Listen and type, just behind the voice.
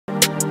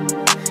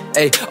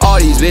Ayy, all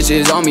these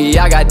bitches on me,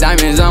 I got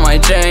diamonds on my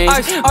chain.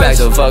 Back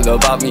the fuck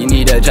up off me,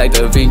 need to check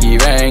the pinky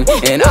ring.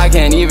 And I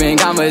can't even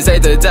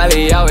compensate the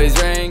telly, always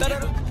ring.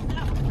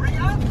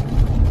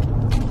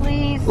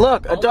 Please.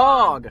 Look, a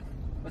dog.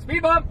 A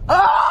speed bump.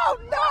 Oh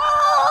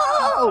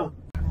no!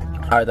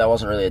 Alright, that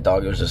wasn't really a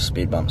dog, it was just a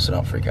speed bump, so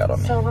don't freak out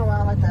on me. So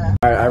wrong with that.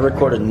 Alright, I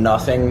recorded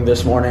nothing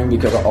this morning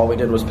because all we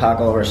did was pack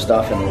all of our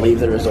stuff and leave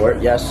the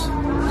resort. Yes,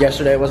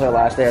 yesterday was our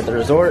last day at the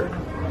resort.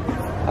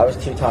 I was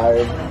too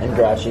tired and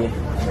grouchy.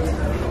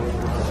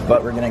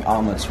 But we're getting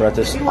omelets. We're at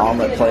this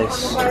omelet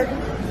place.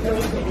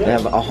 They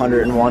have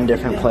 101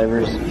 different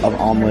flavors of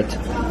omelet.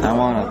 I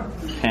want a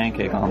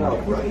pancake omelet.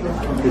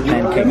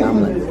 Pancake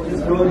omelet.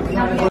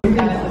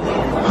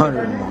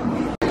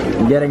 101.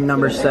 I'm getting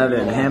number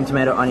 7, ham,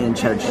 tomato, onion,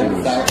 cheddar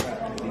cheese.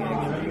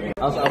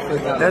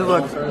 This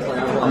looks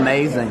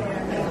amazing.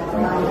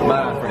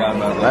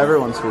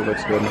 Everyone's food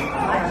looks good.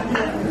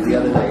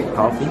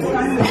 Coffee.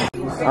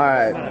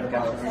 Alright,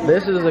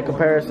 this is a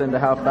comparison to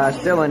how fast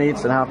Dylan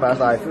eats and how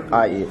fast I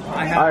eat.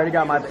 I already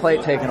got my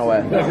plate taken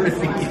away.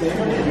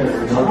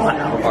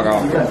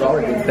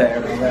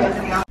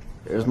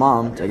 Here's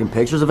Mom taking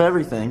pictures of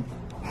everything.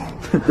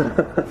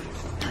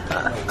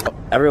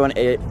 Everyone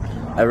ate.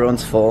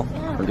 Everyone's full.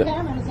 We're good.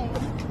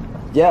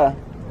 Yeah.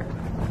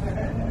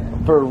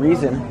 For a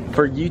reason.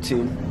 For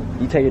YouTube.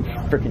 You take it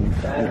freaking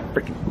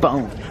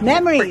bone.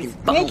 Memories.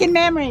 Making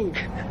memories.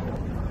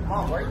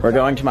 We're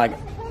going to my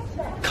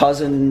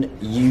cousin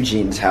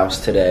Eugene's house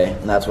today,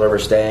 and that's where we're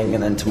staying,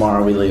 and then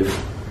tomorrow we leave.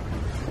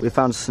 We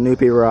found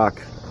Snoopy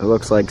Rock. It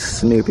looks like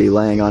Snoopy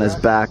laying on his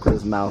back with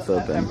his mouth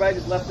open. Everybody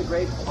just left the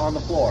grapes on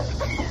the floor.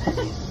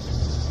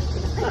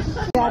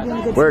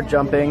 We're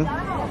jumping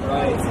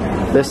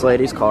this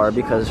lady's car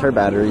because her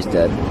battery's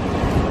dead.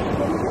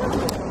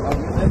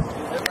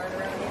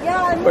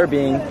 We're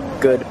being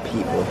good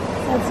people.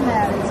 That's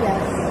matters,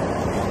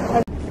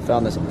 yes.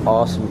 Found this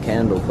awesome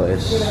candle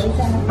place.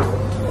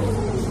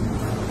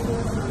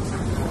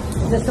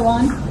 Is this the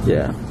one?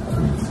 Yeah.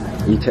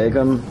 You take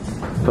them,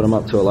 put them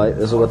up to a light.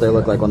 This is what they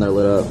look like when they're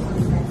lit up.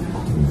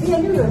 Yeah,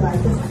 you would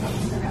like this.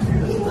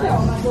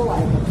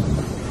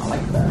 I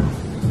like that.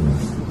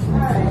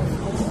 Alright.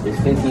 It's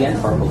pinky and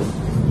purple.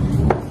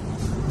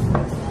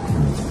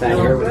 Now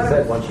you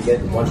heard what he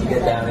said, once you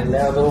get down in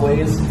there a little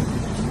ways,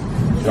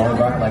 you only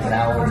burn like an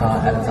hour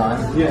at a time.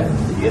 Yeah.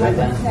 Did you get that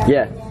down?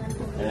 Yeah.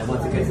 And then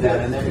once it gets down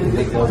in there, you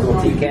take those little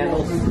tea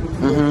candles.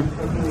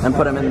 Mm-hmm. And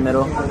put them in the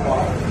middle.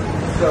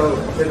 So,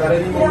 is that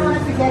anything?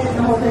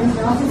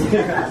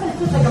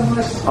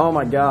 Oh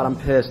my god, I'm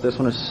pissed. This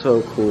one is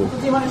so cool.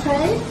 Do you want to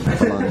try?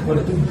 Come on.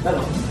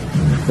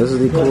 This is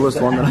the coolest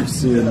one that I've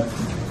seen.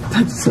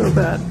 That's so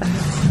bad.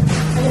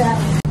 Yeah.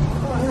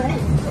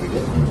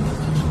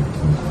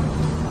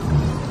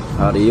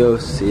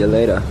 Adios, see you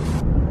later.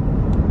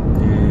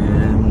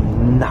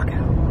 And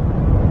knockout.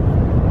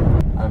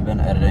 I've been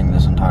editing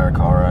this entire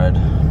car ride.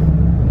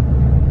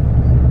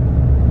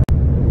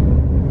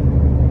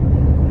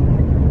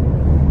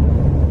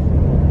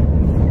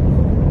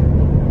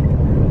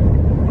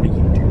 What are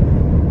you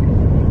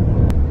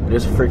doing? It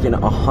is freaking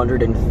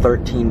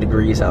 113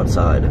 degrees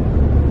outside,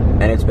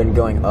 and it's been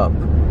going up.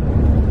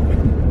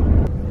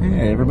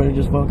 Hey, everybody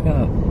just woke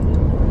up.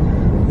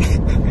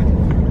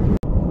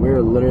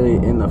 We're literally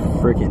in the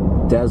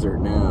freaking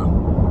desert now.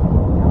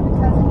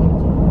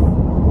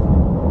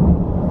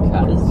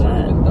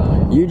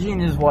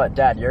 Eugene is what,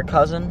 Dad? Your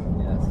cousin?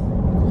 Yes.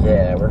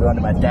 Yeah, we're going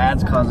to my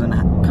dad's cousin's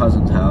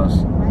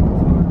house,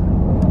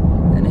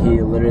 and he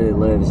literally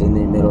lives in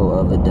the middle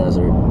of the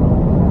desert.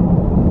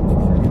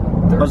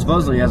 But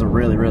supposedly he has a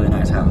really, really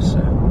nice house.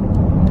 So.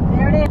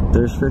 There it is.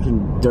 There's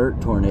freaking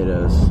dirt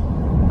tornadoes.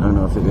 I don't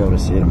know if you'll be able to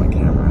see it on my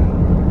camera.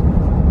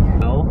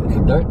 No, it's a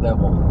dirt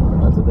devil.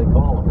 That's what they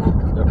call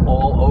them. They're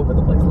all over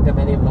the place. Look how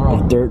many of them are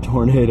on. Dirt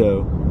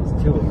tornado.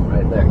 There's 2 of them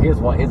right there. Here's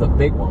one. Here's a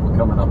big one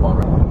coming up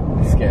on.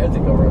 I'm scared to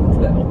go right to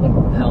that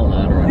one. Hell no,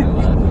 I don't do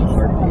that.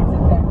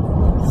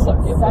 Suck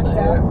you up in the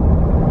air.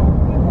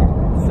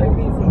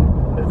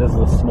 If this is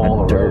a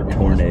smaller dirt road,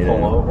 tornado.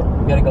 Pull over.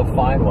 We gotta go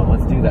find one.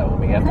 Let's do that when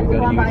we have to go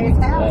to Eugene's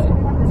today.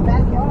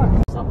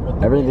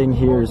 Everything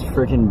here is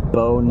freaking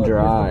bone Look,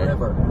 dry.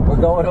 We're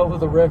going over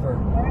the river.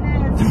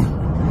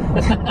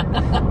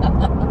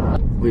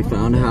 We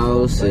found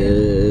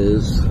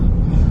houses.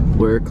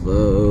 We're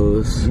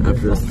close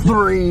after a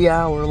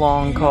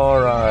 3-hour-long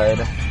car ride.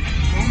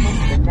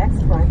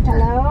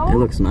 Hello? It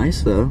looks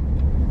nice though.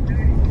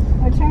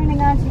 We're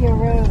turning onto your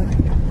road.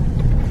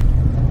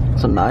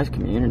 It's a nice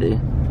community.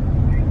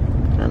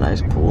 And a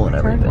nice pool and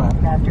everything.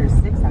 After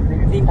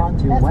 600 feet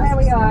onto That's West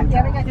where we are.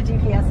 Yeah, we got the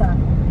GPS on.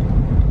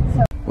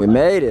 We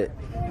made it.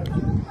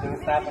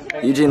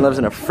 Eugene lives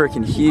in a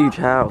freaking huge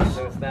house.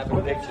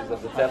 Snapping pictures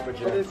of the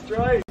temperature.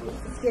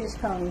 Skittish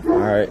pony.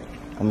 Alright,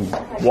 I'm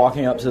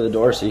walking up to the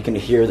door so you can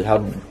hear how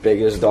big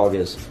his dog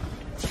is.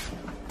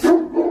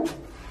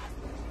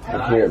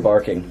 I hear it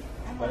barking.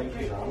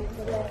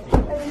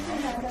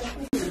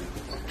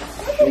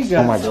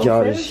 Oh my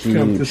god, it's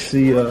huge.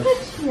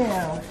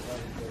 Yeah.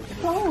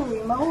 Holy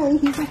moly,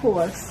 he's a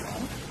horse.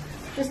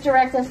 Just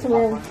direct us to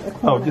where the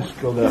corner. Oh, just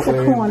go that Just way.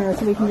 a corner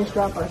so we can just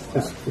drop our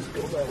stuff. Just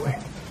go that way.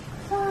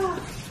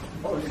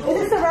 Is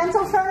this the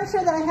rental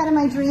furniture that I had in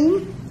my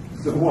dream?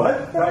 The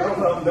what? I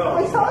don't know.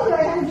 I told you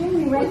I had a dream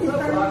we rented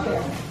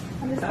furniture.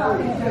 I'm just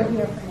stopping it right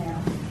here for now.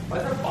 Why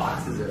are there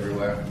boxes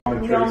everywhere?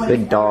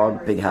 Big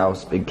dog, big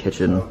house, big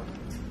kitchen,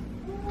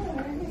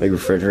 big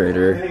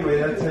refrigerator, Anyway,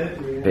 that's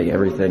it. big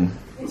everything.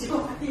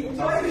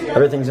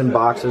 Everything's in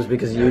boxes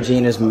because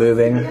Eugene is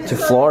moving to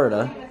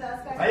Florida.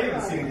 I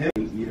haven't seen him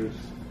in years.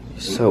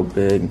 He's so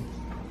big.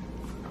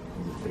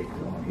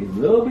 He's a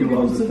little bit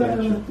loves bigger than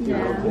attention.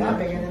 Yeah, not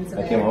bigger than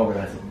I came over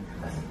and I said,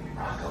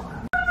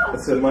 I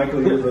said,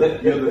 Michael, you're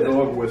the dog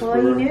Well,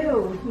 whisperer. he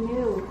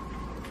knew.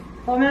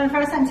 Well, I remember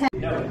the first time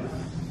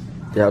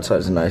The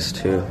outside's nice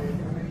too.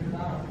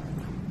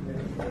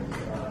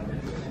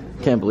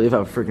 Can't believe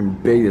how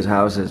freaking big this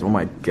house is. Oh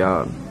my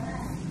god.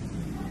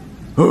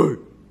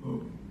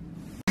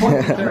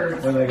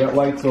 And I got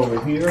lights over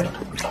here.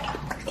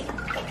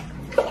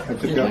 I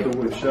took out the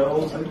wood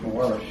shelves. I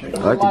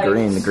like the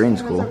green. The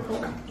green's cool.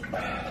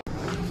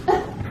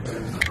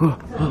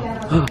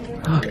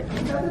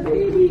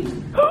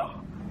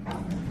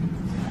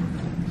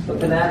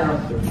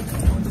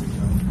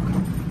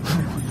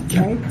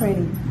 very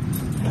pretty.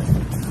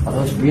 are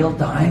those real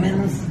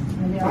diamonds?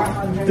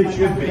 They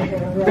should be.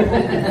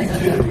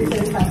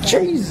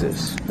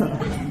 Jesus.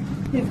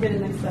 He's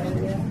getting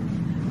excited, yeah.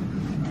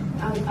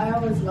 I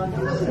always love it.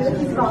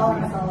 He's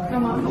following us all right.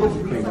 Come on. No,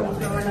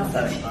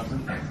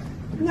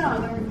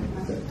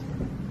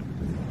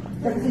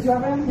 this is your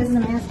room? This is the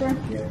master?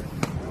 Yeah.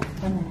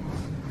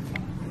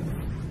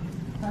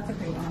 That's a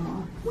great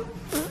animal.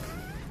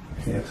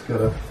 Yeah, it's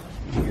got a,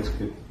 I guess,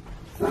 good.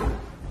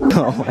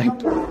 Oh my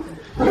god.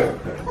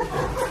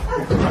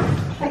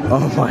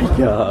 Oh my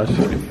gosh.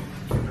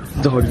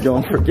 Dog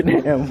going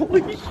freaking ham.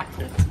 Holy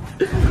shit.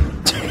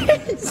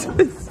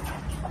 Jesus.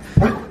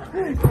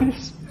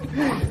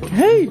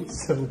 Hey.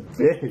 It's so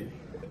big.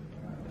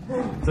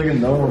 It's like a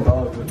normal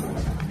dog.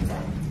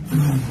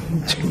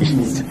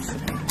 Jesus.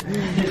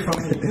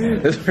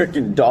 This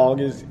freaking dog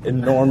is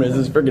enormous.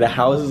 This freaking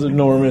house is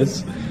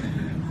enormous.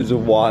 It's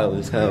wild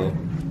as hell. I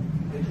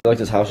feel like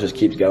this house just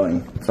keeps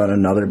going. Found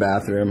another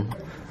bathroom,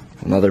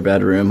 another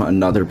bedroom,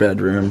 another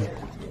bedroom.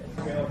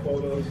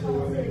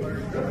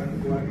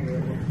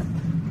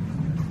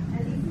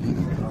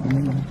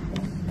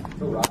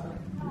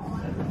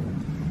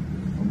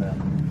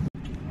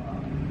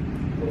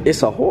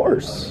 It's a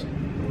horse.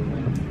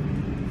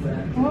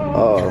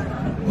 Oh.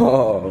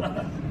 Oh.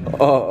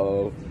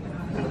 Uh-oh.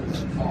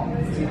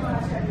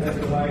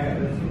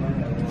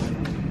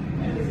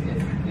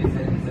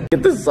 Look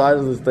at the size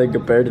of this thing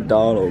compared to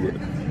Donald.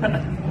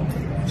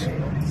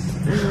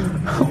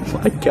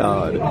 Oh my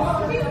god.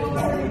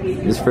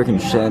 This freaking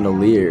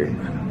chandelier.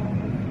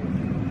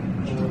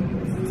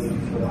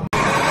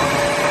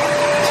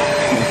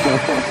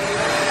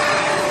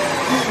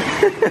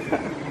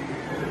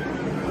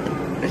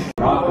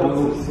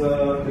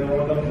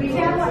 We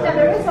found one. No,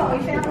 there is one.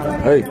 We found one.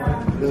 Hey.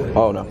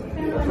 Oh no.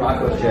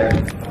 Rocco's chair.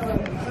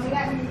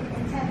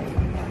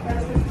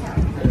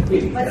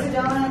 What's the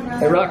donut?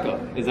 Hey Rocco,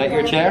 is that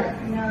your chair?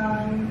 No.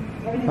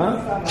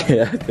 Huh?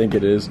 Yeah, I think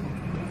it is.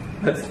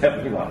 That's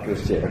definitely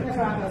Rocco's chair. That's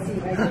Rocco's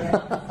seat right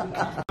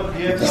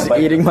there. Just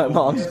eating my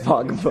mom's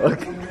pocketbook.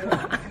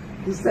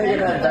 He's taking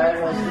that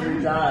diagonal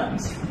 3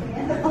 times.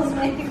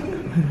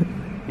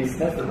 He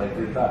sniffed it like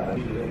 3 times.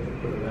 I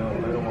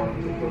don't want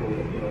him to put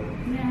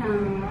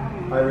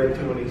I read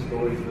too many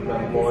stories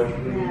about large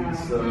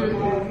breeds.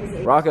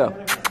 Rocco.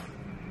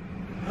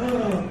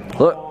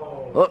 Look.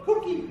 Look.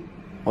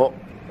 Oh.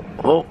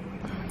 Oh.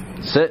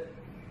 Sit.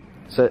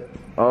 Sit.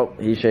 Oh,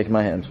 he's shaking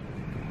my hand.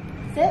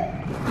 Sit.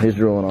 He's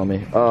drooling on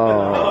me.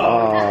 Oh.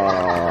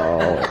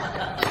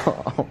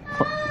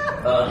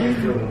 Oh. He's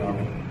drooling on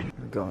me.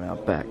 We're going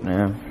out back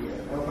now.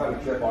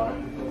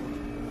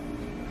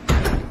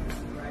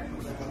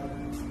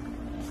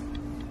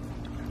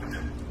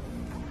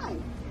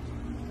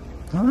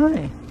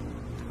 Hi.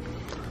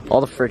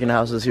 All the freaking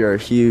houses here are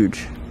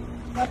huge.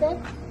 What big?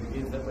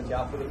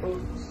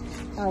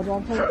 Oh,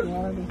 don't take the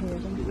water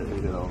because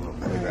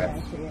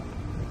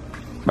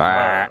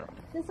Bah.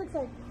 this looks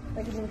like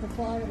if it was a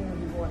Florida, there would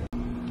be water.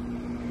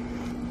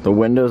 The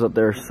windows up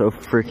there are so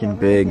freaking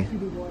big.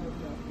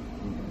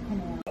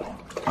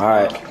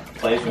 Alright.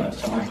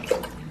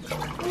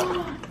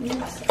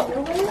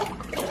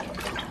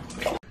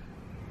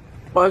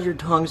 Why is your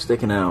tongue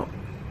sticking out?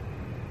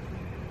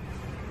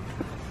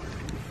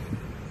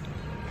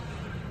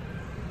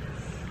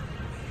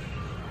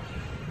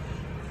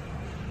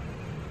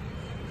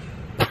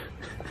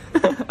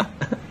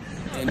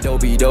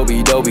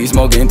 Dopey,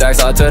 smoking stacks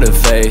out to the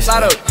face.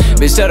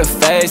 Bitch to the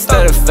face, to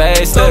the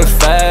face, to the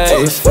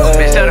face.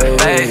 Bitch to the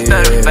face, to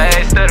the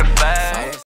face, to the face.